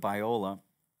to go to Biola.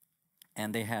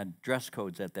 And they had dress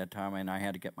codes at that time, and I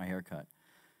had to get my hair cut.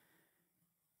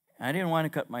 I didn't want to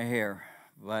cut my hair,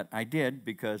 but I did,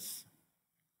 because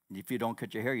if you don't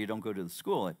cut your hair, you don't go to the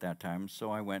school at that time.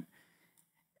 So I went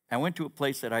to a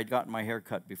place that I'd gotten my hair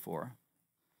cut before.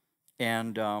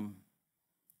 And I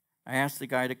asked the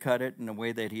guy to cut it in the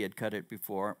way that he had cut it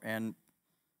before. And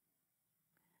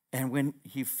when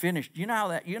he finished, you know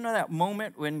that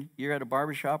moment when you're at a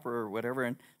barbershop or whatever,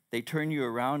 and they turn you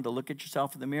around to look at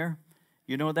yourself in the mirror?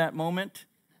 You know that moment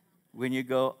when you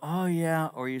go, oh yeah,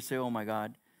 or you say, oh my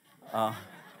God.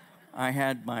 I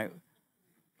had my,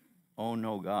 oh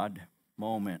no God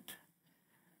moment.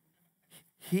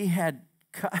 He had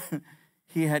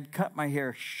cut my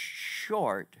hair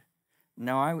short.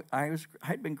 Now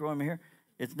I'd been growing my hair.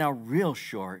 It's now real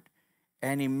short,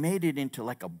 and he made it into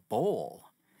like a bowl,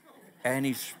 and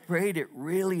he sprayed it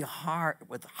really hard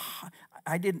with.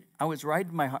 I was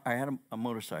riding I had a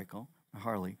motorcycle, a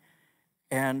Harley,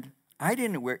 and I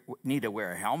didn't need to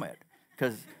wear a helmet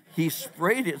because he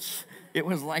sprayed it. It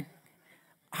was like,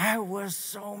 I was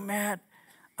so mad.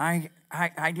 I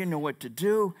didn't know what to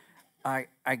do. I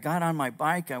got on my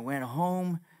bike. I went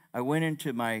home. I went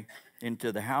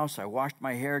into the house. I washed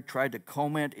my hair, tried to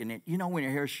comb it, and it, when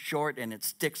your hair's short and it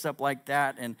sticks up like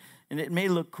that, and it may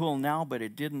look cool now, but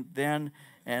it didn't then.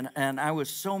 And I was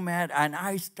so mad. And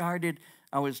I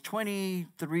was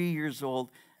 23 years old,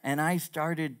 and I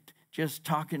started just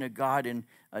talking to God in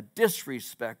a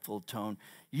disrespectful tone.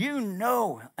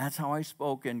 That's how I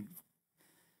spoke, and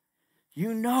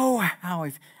how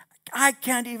I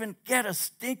can't even get a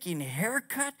stinking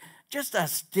haircut, just a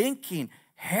stinking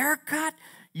haircut.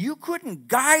 You couldn't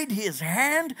guide his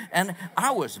hand, and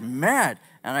I was mad.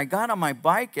 And I got on my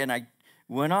bike, and I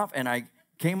went off, and I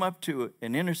came up to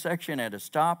an intersection at a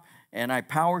stop, and I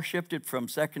power shifted from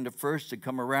second to first to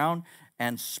come around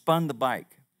and spun the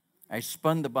bike. I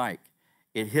spun the bike.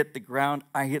 It hit the ground.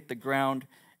 I hit the ground,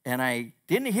 and I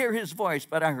didn't hear his voice,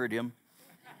 but I heard him.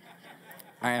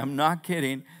 I am not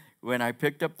kidding. When I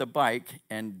picked up the bike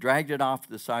and dragged it off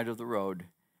the side of the road,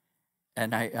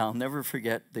 and I'll never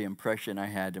forget the impression I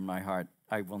had in my heart.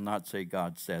 I will not say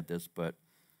God said this, but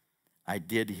I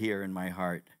did hear in my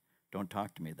heart, don't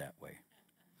talk to me that way.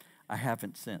 I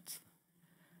haven't since.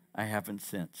 Who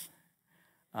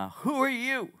are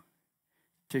you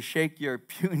to shake your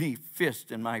puny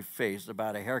fist in my face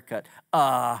about a haircut?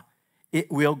 It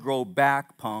will grow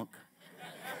back, punk.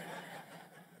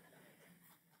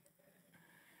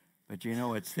 But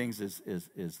it's things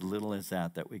as little as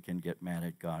that we can get mad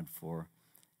at God for.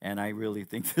 And I really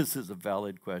think this is a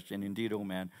valid question. Indeed, oh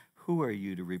man, who are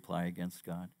you to reply against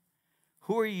God?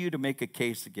 Who are you to make a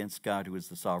case against God, who is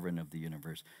the sovereign of the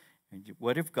universe? And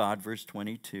what if God, verse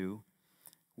 22,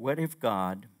 what if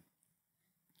God,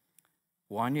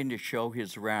 wanting to show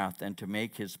his wrath and to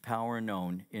make his power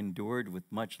known, endured with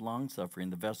much longsuffering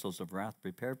the vessels of wrath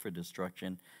prepared for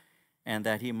destruction, and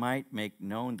that he might make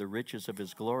known the riches of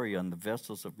his glory on the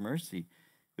vessels of mercy,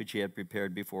 which he had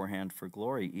prepared beforehand for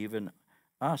glory, even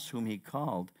us whom he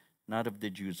called, not of the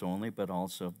Jews only, but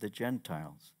also of the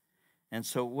Gentiles. And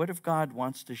so what if God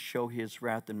wants to show his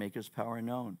wrath and make his power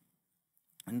known?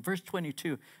 In verse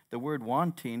 22, the word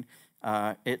wanting,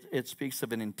 it speaks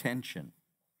of an intention.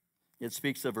 It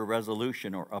speaks of a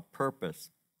resolution or a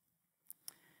purpose.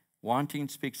 Wanting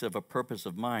speaks of a purpose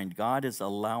of mind. God is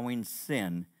allowing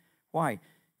sin. Why?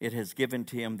 It has given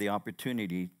to him the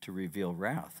opportunity to reveal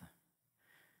wrath.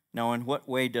 Now, in what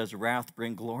way does wrath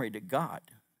bring glory to God?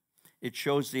 It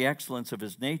shows the excellence of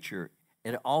his nature.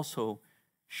 It also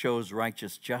shows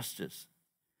righteous justice.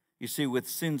 You see, with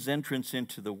sin's entrance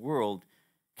into the world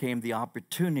came the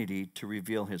opportunity to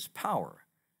reveal his power.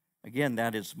 Again,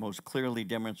 that is most clearly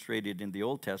demonstrated in the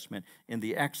Old Testament, in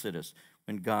the Exodus,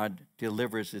 when God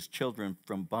delivers his children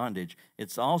from bondage.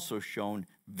 It's also shown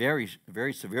very,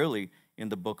 very severely in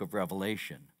the book of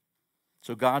Revelation.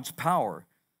 So God's power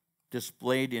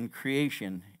displayed in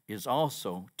creation is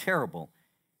also terrible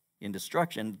in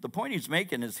destruction. The point he's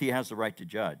making is he has the right to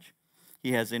judge.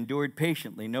 He has endured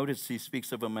patiently. Notice he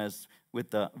speaks of them as with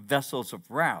the vessels of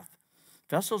wrath.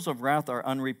 Vessels of wrath are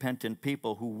unrepentant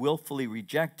people who willfully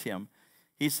reject him.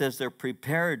 He says they're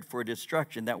prepared for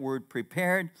destruction. That word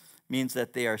prepared means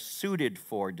that they are suited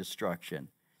for destruction.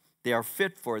 They are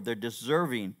fit for, they're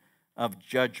deserving of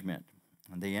judgment,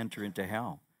 and they enter into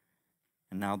hell.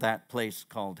 And now that place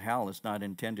called hell is not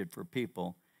intended for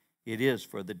people. It is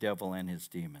for the devil and his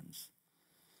demons.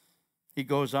 He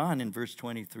goes on in verse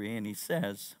 23, and he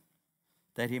says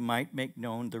that he might make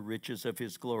known the riches of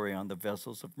his glory on the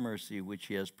vessels of mercy, which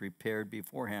he has prepared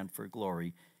beforehand for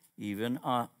glory, even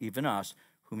us,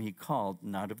 whom he called,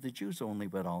 not of the Jews only,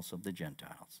 but also of the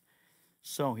Gentiles.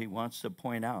 So he wants to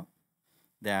point out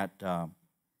that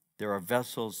there are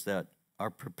vessels that are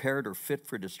prepared or fit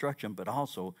for destruction, but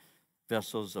also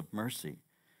vessels of mercy.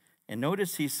 And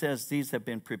notice he says these have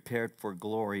been prepared for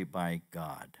glory by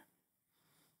God.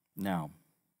 Now,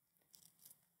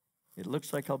 it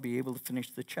looks like I'll be able to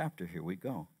finish the chapter. Here we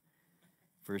go.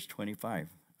 Verse 25.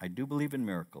 I do believe in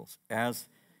miracles. As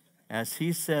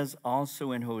he says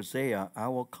also in Hosea, I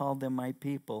will call them my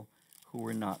people who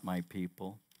were not my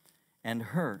people, and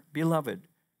her, beloved,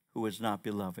 who was not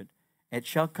beloved. It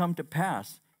shall come to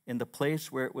pass in the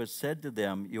place where it was said to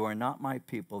them, you are not my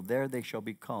people, there they shall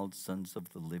be called sons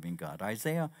of the living God.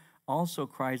 Isaiah also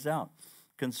cries out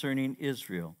concerning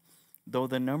Israel, though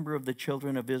the number of the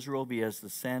children of Israel be as the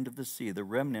sand of the sea, the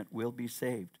remnant will be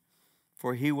saved.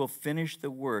 For he will finish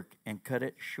the work and cut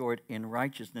it short in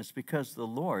righteousness, because the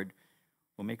Lord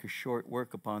will make a short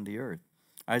work upon the earth.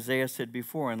 Isaiah said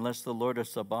before, unless the Lord of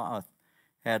Sabaoth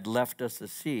had left us a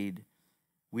seed,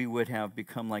 we would have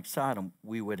become like Sodom.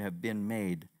 We would have been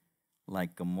made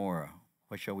like Gomorrah.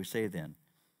 What shall we say then?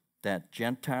 That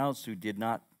Gentiles who did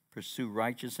not pursue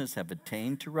righteousness have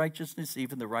attained to righteousness,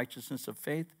 even the righteousness of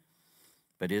faith?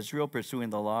 But Israel, pursuing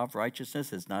the law of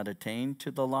righteousness, has not attained to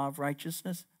the law of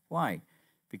righteousness. Why?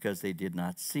 Because they did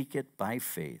not seek it by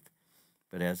faith,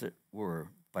 but as it were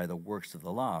by the works of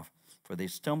the law. For they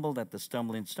stumbled at the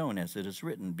stumbling stone, as it is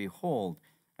written, behold,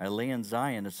 I lay in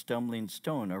Zion a stumbling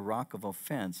stone, a rock of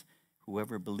offense.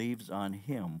 Whoever believes on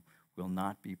him will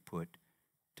not be put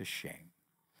to shame.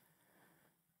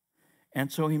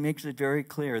 And so he makes it very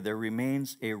clear there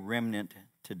remains a remnant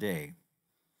today.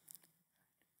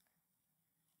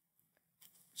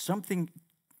 Something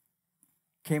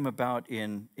came about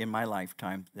in my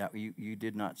lifetime that you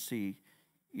did not see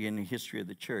in the history of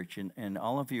the church. And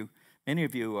all of you, many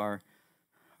of you are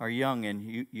young,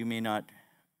 and you may not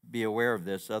be aware of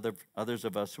this. Others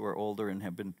of us who are older and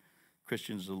have been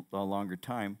Christians a longer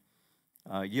time,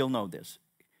 you'll know this.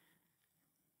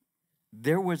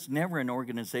 There was never an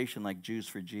organization like Jews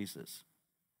for Jesus.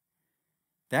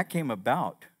 That came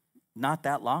about not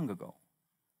that long ago.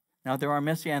 Now, there are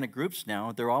messianic groups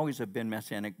now. There always have been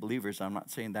messianic believers. I'm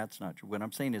not saying that's not true. What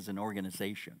I'm saying is an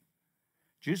organization.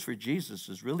 Jews for Jesus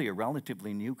is really a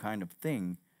relatively new kind of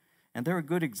thing. And they're a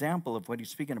good example of what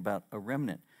he's speaking about, a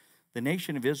remnant. The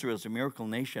nation of Israel is a miracle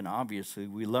nation, obviously.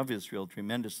 We love Israel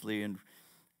tremendously,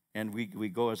 and we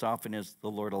go as often as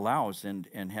the Lord allows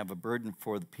and have a burden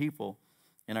for the people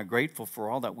and are grateful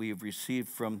for all that we have received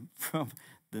from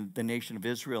the nation of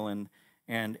Israel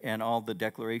and all the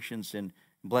declarations and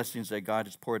blessings that God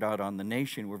has poured out on the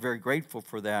nation. We're very grateful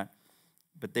for that.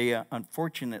 But they,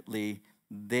 unfortunately,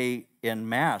 they en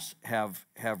masse have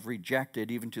rejected,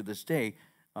 even to this day,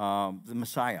 the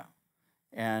Messiah.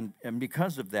 And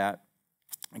because of that,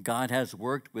 God has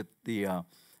worked with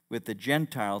the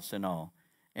Gentiles and all.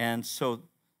 And so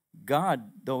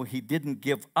God, though he didn't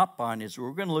give up on Israel,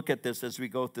 we're going to look at this as we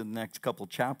go through the next couple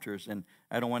chapters, and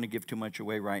I don't want to give too much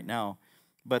away right now,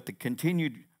 but the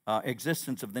continued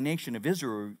existence of the nation of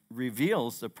Israel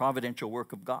reveals the providential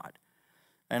work of God.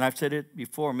 And I've said it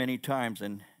before many times,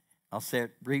 and I'll say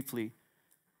it briefly.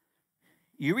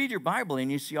 You read your Bible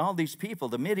and you see all these people,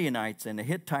 the Midianites and the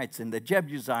Hittites and the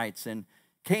Jebusites and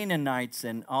Canaanites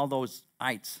and all those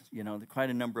ites, quite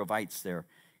a number of ites there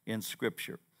in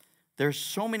Scripture. There's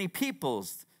so many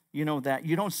peoples, that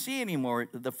you don't see anymore,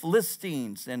 the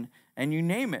Philistines and you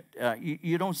name it.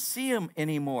 You don't see them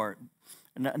anymore.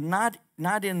 Not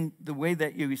in the way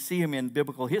that you see him in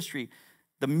biblical history.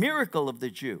 The miracle of the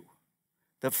Jew,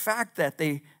 the fact that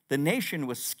the nation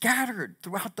was scattered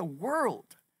throughout the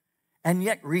world and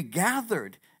yet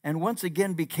regathered and once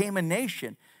again became a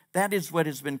nation, that is what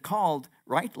has been called,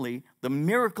 rightly, the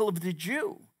miracle of the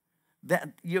Jew.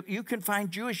 That you can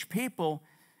find Jewish people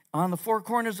on the four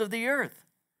corners of the earth.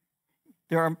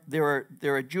 There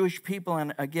are Jewish people,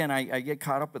 and again, I get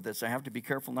caught up with this. I have to be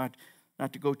careful not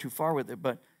to go too far with it,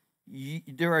 but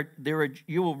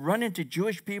you will run into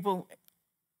Jewish people,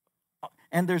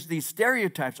 and there's these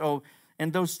stereotypes. Oh,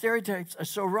 and those stereotypes are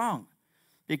so wrong,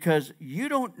 because you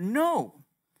don't know.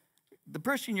 The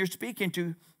person you're speaking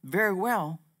to very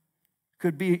well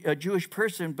could be a Jewish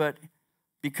person, but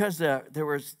because there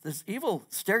was this evil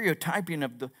stereotyping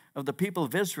of the people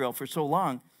of Israel for so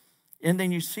long, and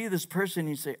then you see this person, and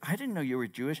you say, I didn't know you were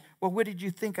Jewish. Well, what did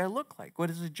you think I look like? What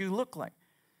does a Jew look like?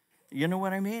 You know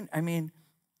what I mean? I mean,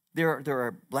 there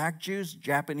are black Jews,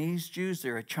 Japanese Jews,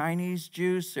 there are Chinese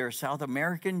Jews, there are South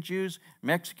American Jews,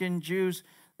 Mexican Jews,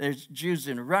 there's Jews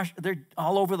in Russia, they're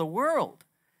all over the world.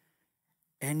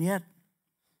 And yet,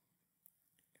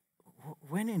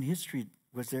 when in history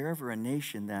was there ever a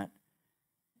nation that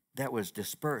was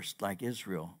dispersed like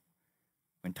Israel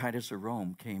When Titus of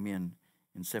Rome came in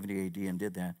 70 AD and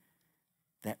did that,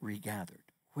 that regathered.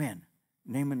 When?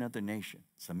 Name another nation.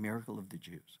 It's a miracle of the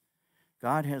Jews.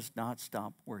 God has not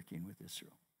stopped working with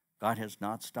Israel. God has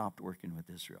not stopped working with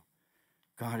Israel.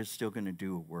 God is still going to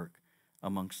do a work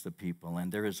amongst the people,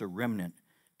 and there is a remnant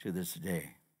to this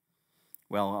day.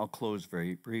 Well, I'll close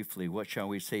very briefly. What shall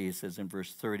we say? He says in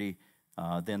verse 30,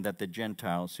 then that the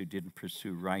Gentiles who didn't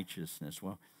pursue righteousness.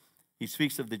 Well, he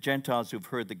speaks of the Gentiles who've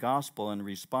heard the gospel and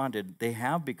responded. They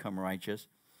have become righteous,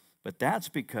 but that's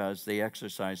because they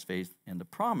exercise faith in the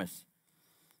promise.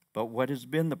 But what has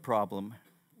been the problem?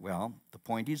 Well, the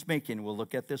point he's making, we'll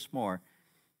look at this more,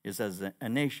 is as a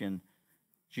nation,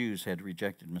 Jews had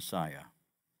rejected Messiah.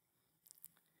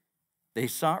 They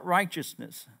sought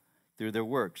righteousness through their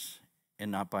works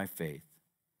and not by faith.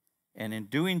 And in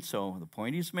doing so, the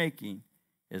point he's making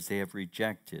is they have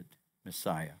rejected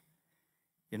Messiah.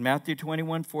 In Matthew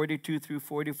 21, 42 through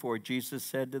 44, Jesus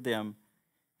said to them,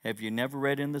 have you never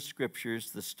read in the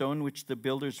scriptures, the stone which the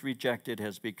builders rejected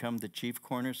has become the chief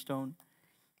cornerstone?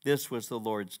 This was the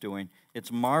Lord's doing.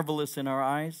 It's marvelous in our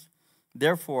eyes.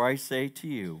 Therefore, I say to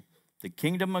you, the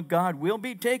kingdom of God will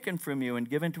be taken from you and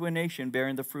given to a nation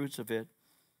bearing the fruits of it.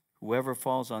 Whoever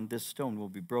falls on this stone will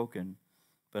be broken,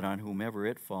 but on whomever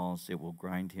it falls, it will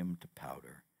grind him to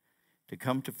powder. To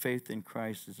come to faith in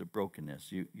Christ is a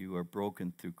brokenness. You are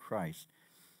broken through Christ.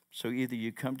 So either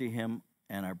you come to him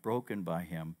and are broken by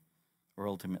him, or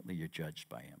ultimately you're judged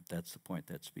by him. That's the point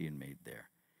that's being made there.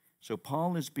 So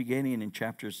Paul is beginning in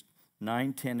chapters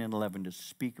 9, 10, and 11 to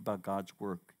speak about God's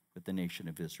work with the nation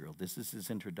of Israel. This is his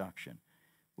introduction.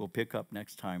 We'll pick up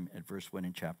next time at verse 1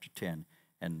 in chapter 10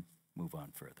 and move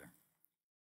on further.